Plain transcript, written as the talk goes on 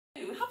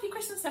Happy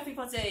Christmas,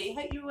 everybody.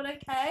 Hope you're all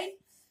okay.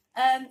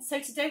 So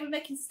today we're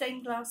making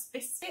stained glass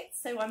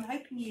biscuits. So I'm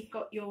hoping you've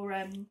got your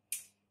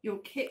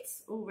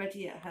kits all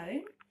ready at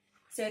home.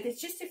 So there's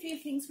just a few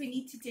things we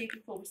need to do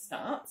before we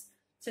start.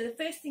 So the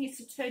first thing is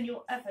to turn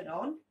your oven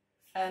on.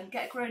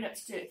 Get a grown-up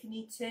to do it if you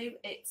need to.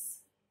 It's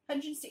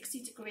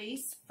 160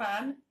 degrees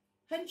fan,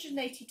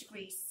 180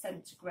 degrees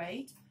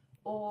centigrade,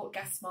 or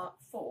gas mark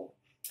 4.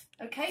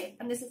 Okay,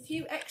 and there's a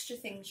few extra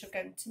things you're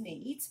going to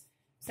need.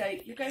 So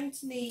you're going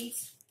to need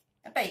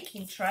a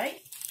baking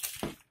tray,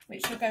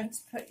 which you're going to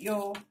put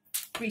your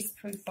grease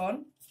proof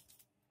on.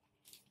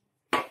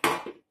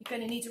 You're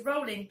going to need a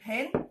rolling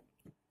pin,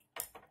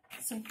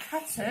 some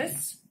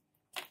cutters,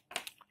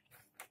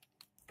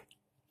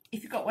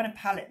 if you've got one, a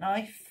palette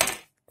knife,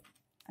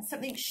 and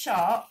something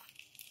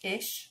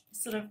sharp-ish,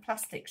 sort of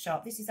plastic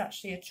sharp. This is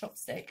actually a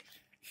chopstick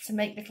to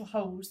make little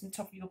holes in the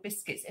top of your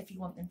biscuits if you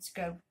want them to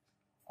go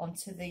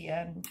onto the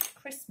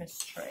Christmas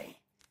tree.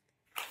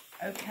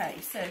 Okay,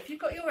 so if you've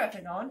got your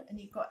oven on and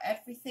you've got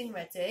everything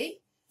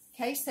ready,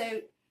 okay, so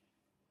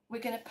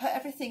we're going to put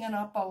everything in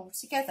our bowl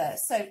together.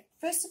 So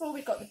first of all,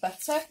 we've got the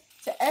butter,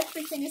 so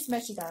everything is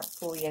measured out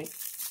for you.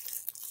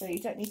 So you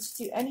don't need to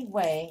do any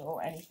weighing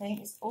or anything,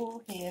 it's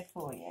all here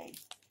for you.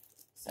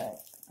 So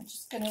I'm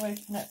just going to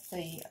open up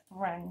the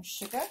brown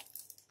sugar.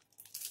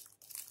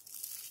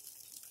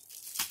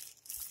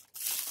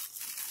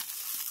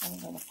 And I'm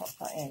going to pop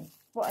that in.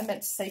 What I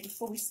meant to say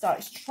before we start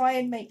is try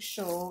and make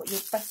sure your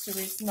butter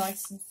is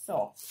nice and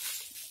soft.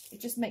 It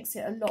just makes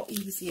it a lot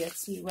easier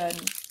to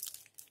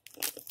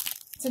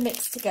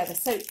mix together.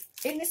 So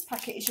in this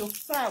packet is your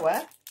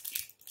flour.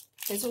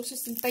 There's also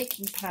some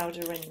baking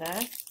powder in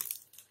there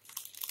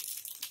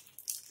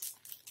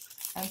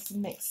and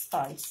some mixed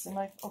spice. And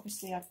I've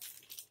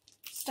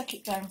stuck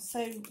it down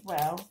so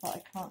well that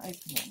I can't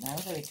open it now.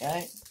 There we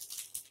go.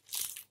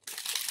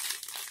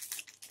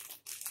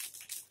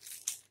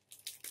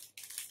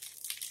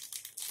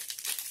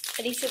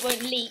 At least it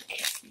won't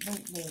leak. It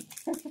won't leak.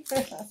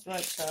 That's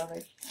right,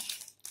 Charlie.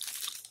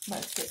 Might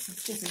have to get some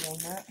scissors on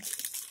that.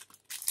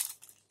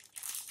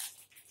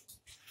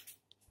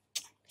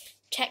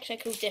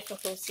 Technical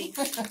difficulties.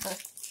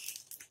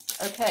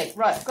 Okay,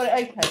 right, I've got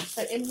it open.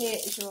 So in here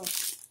is your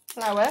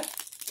flour,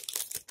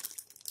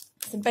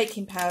 some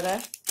baking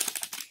powder,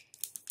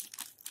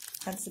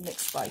 and some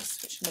mixed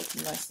spice, which will make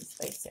them nice and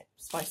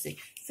spicy.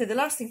 So the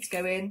last thing to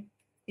go in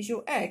is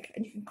your egg,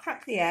 and you can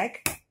crack the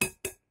egg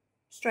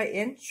straight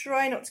in.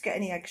 Try not to get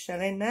any eggshell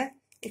in there.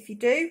 If you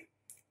do,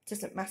 it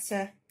doesn't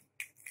matter.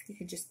 You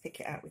can just pick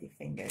it out with your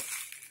fingers.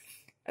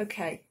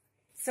 Okay,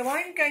 so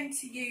I'm going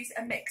to use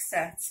a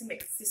mixer to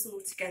mix this all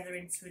together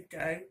into a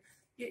dough.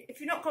 If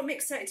you've not got a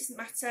mixer, it doesn't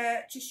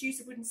matter. Just use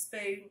a wooden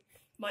spoon.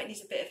 Might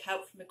need a bit of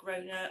help from a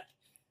grown-up.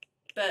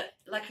 But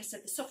like I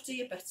said, the softer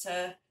your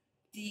butter,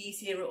 the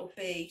easier it will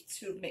be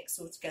to mix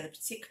all together,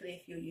 particularly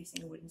if you're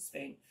using a wooden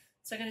spoon.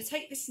 So I'm going to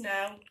take this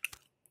now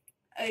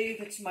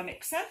over to my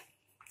mixer.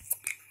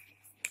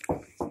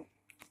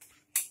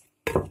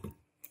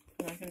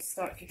 And I'm going to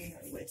start giving it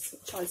a whisk. So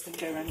Charlie's going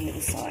to go around the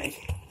other side.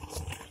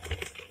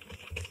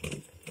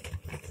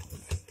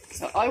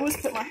 So I always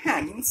put my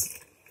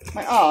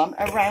arm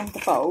around the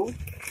bowl,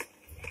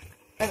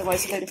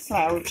 otherwise a load of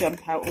flour will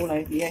jump out all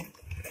over you.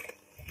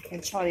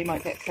 And Charlie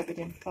might get covered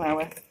in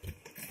flour.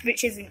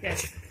 Which isn't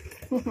good.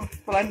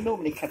 Well, I'm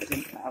normally covered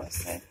in flour,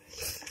 so.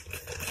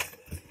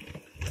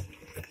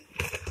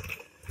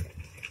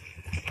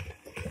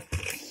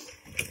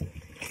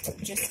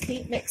 Just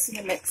keep mixing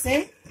and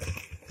mixing.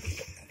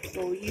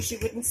 Or use your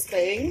wooden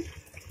spoon.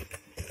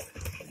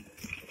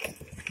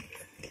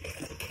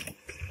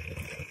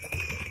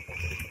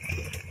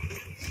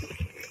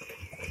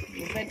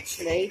 And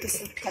eventually this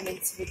will come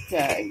into the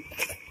dough.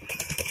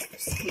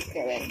 Just keep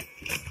going.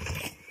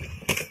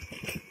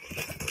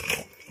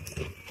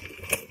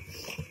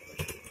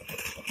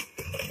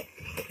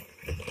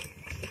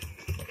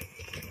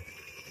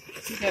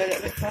 So go a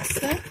little bit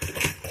faster.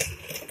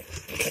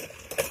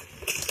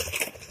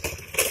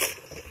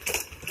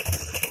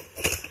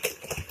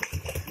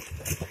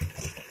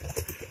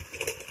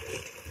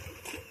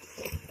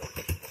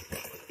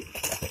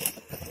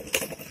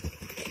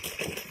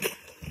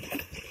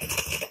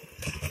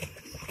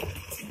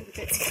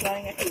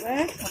 Flying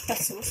everywhere. My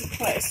butter wasn't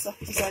quite as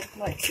soft as I'd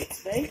liked it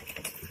to be.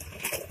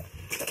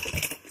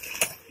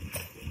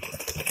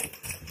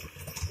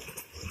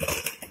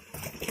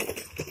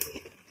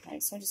 Okay,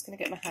 so I'm just going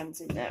to get my hands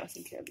in there. I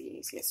think it'll be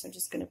easier. So I'm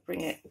just going to bring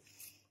it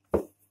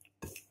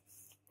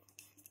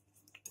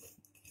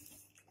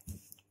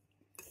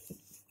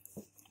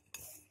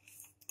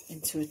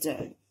into a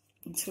dough,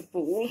 into a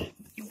ball.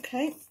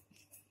 Okay.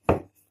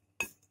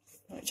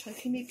 Right, Charlie,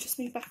 can you just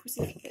move backwards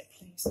a little bit,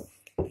 please?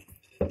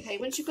 Okay,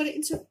 once you've got it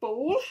into a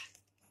ball,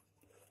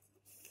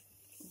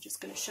 I'm just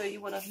going to show you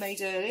what I've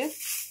made earlier. It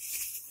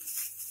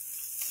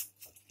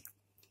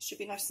should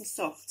be nice and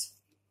soft,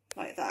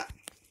 like that.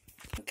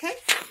 Okay,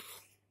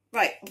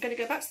 right, I'm going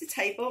to go back to the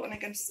table and I'm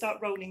going to start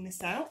rolling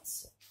this out.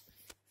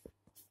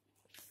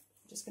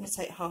 I'm just going to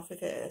take half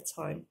of it at a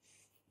time.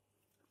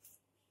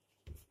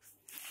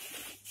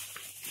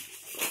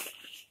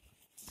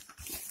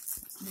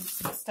 Move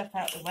some stuff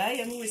out of the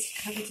way. I'm always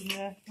covered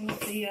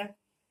in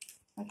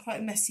I'm quite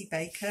a messy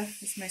baker,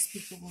 as most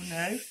people will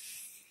know.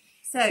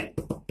 So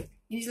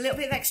you need a little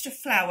bit of extra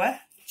flour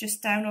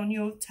just down on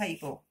your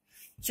table,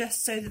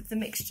 just so that the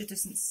mixture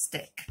doesn't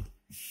stick.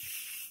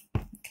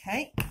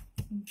 Okay,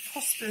 and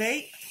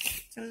possibly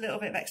a little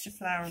bit of extra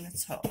flour on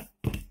the top.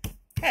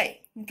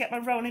 Okay, and get my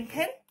rolling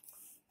pin.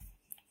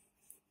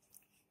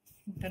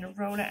 I'm going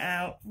to roll it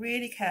out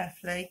really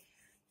carefully.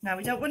 Now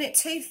we don't want it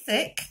too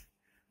thick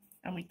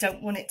and we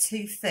don't want it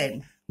too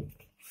thin.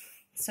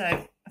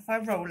 So if I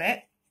roll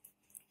it,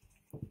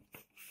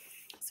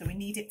 so we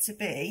need it to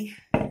be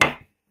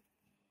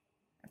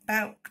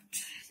about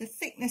the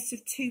thickness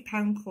of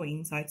 £2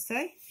 coins, I'd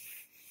say.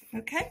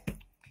 Okay,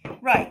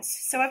 right,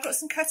 so I've got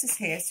some cutters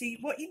here. So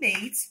what you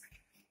need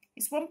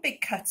is one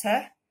big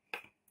cutter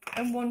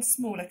and one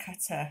smaller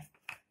cutter.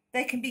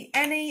 They can be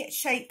any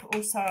shape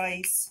or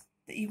size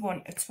that you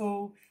want at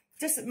all.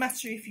 Doesn't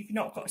matter if you've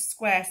not got a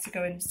square to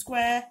go in a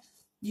square.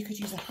 You could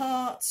use a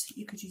heart,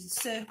 you could use a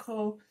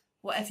circle,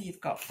 whatever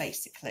you've got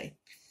basically.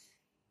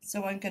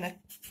 So I'm going to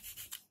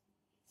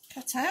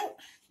cut out.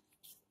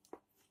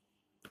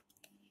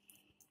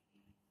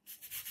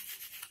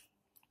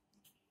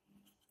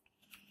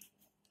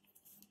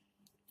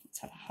 Let's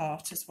have a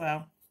heart as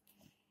well.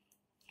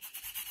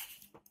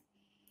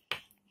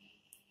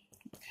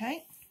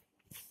 Okay,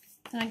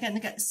 then I'm going to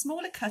get the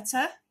smaller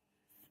cutter.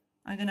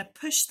 I'm going to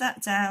push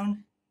that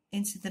down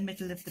into the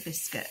middle of the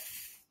biscuit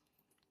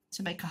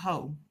to make a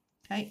hole.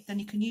 Okay, then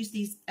you can use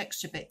these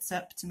extra bits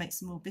up to make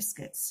some more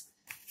biscuits.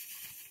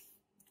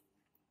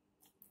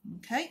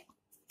 Okay,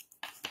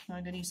 so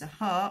I'm going to use a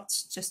heart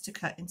just to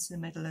cut into the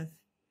middle of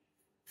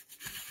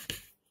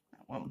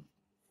that one.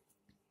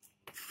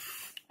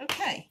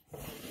 Okay,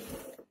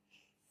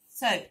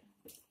 so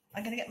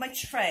I'm going to get my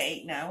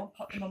tray now,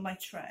 pop them on my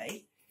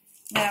tray.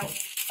 Now,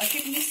 I've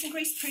given you some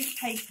greaseproof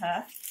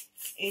paper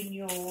in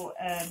your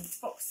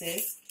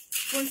boxes.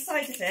 One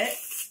side of it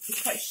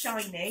is quite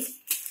shiny,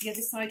 the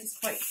other side is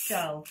quite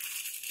dull.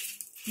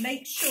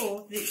 Make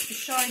sure that it's the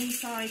shiny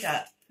side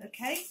up,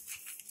 okay?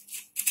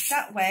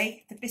 That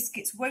way the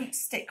biscuits won't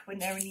stick when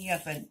they're in the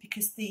oven,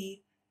 because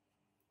the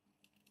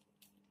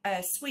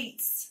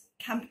sweets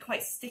can be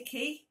quite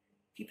sticky.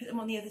 If you put them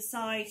on the other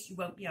side, you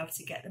won't be able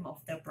to get them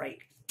off, they'll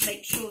break.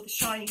 Make sure the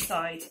shiny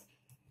side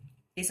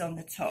is on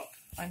the top.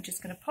 I'm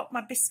just going to pop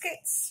my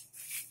biscuits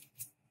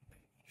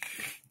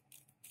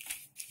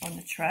on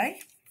the tray.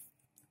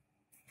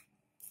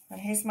 And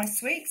here's my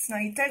sweets. Now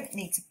you don't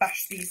need to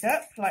bash these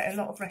up like a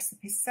lot of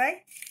recipes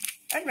say.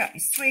 Unwrap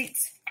your sweet,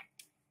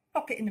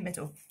 pop it in the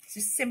middle. It's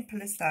as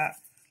simple as that.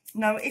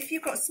 Now if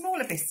you've got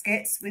smaller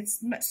biscuits with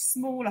much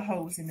smaller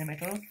holes in the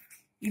middle,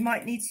 you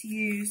might need to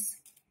use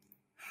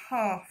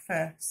half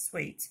a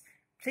sweet.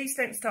 Please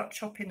don't start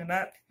chopping them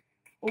up.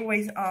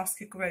 Always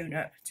ask a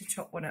grown-up to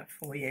chop one up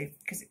for you,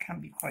 because it can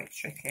be quite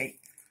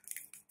tricky.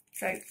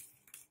 So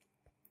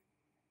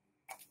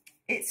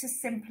it's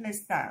as simple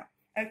as that.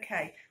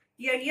 Okay,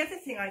 the only other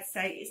thing I'd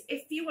say is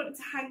if you want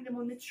to hang them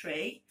on the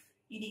tree,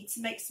 you need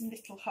to make some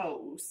little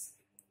holes.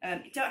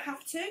 You don't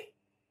have to,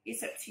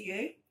 it's up to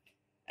you.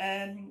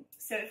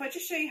 So if I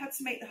just show you how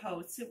to make the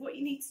holes. So what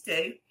you need to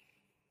do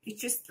is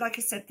just, like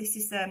I said, this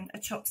is a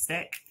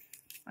chopstick.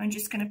 I'm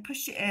just going to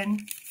push it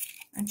in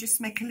and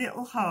just make a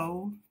little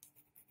hole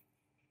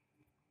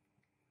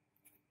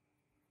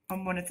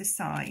on one of the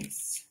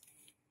sides.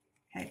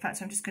 Okay, in fact,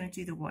 I'm just going to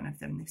do the one of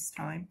them this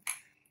time.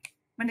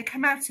 When they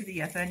come out of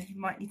the oven, you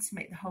might need to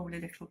make the hole a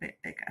little bit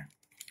bigger.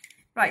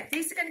 Right,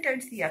 these are going to go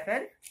into the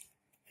oven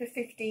for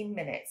 15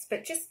 minutes,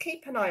 but just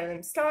keep an eye on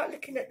them. Start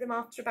looking at them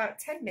after about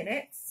 10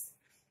 minutes.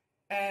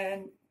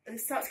 And they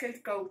start to go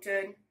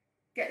golden.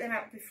 Get them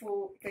out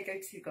before they go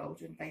too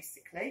golden,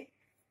 basically.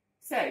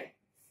 So,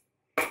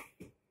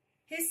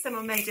 here's some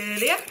I made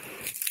earlier,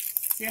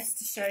 just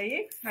to show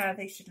you how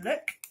they should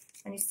look.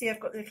 And you see I've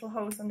got little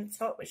holes on the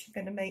top, which I'm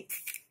going to make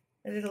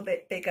a little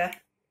bit bigger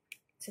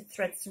to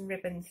thread some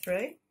ribbon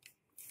through.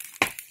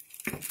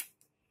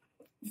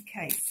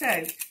 Okay,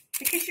 so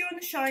because you're on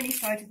the shiny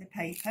side of the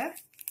paper,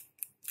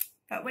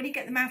 but when you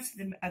get them out of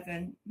the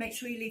oven, make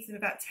sure you leave them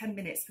about 10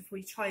 minutes before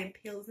you try and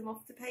peel them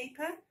off the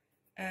paper.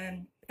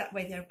 That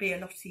way they'll be a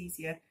lot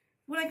easier.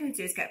 What I'm going to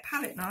do is get a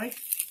palette knife,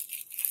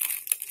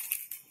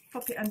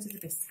 pop it under the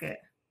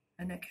biscuit,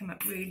 and they'll come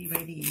up really,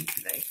 really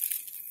easily.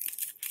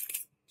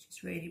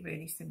 It's really,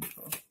 really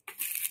simple.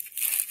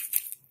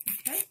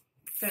 Okay,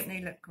 don't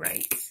they look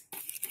great?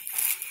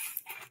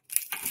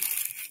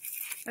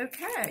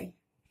 Okay,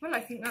 well, I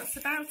think that's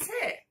about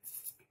it.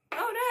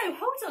 Oh no,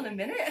 hold on a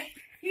minute.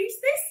 Who's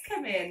this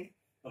coming?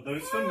 Are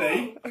those for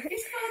me?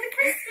 It's Father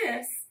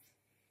Christmas.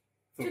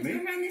 For Just me?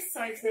 come around this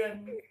side,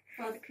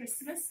 Father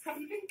Christmas. Have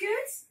you been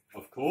good?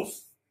 Of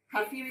course.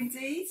 Have you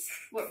indeed?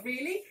 What,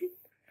 really?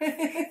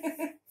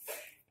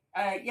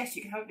 Yes,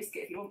 you can have a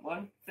biscuit if you want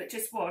one, but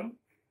just one,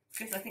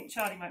 because I think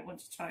Charlie might want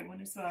to try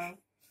one as well.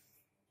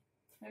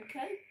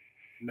 Okay.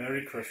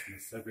 Merry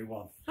Christmas,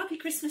 everyone. Happy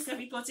Christmas,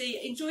 everybody.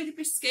 Enjoy the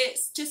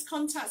biscuits. Just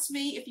contact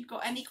me if you've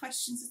got any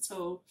questions at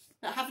all.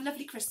 But have a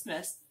lovely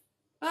Christmas.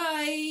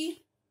 Bye.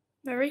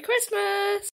 Merry Christmas!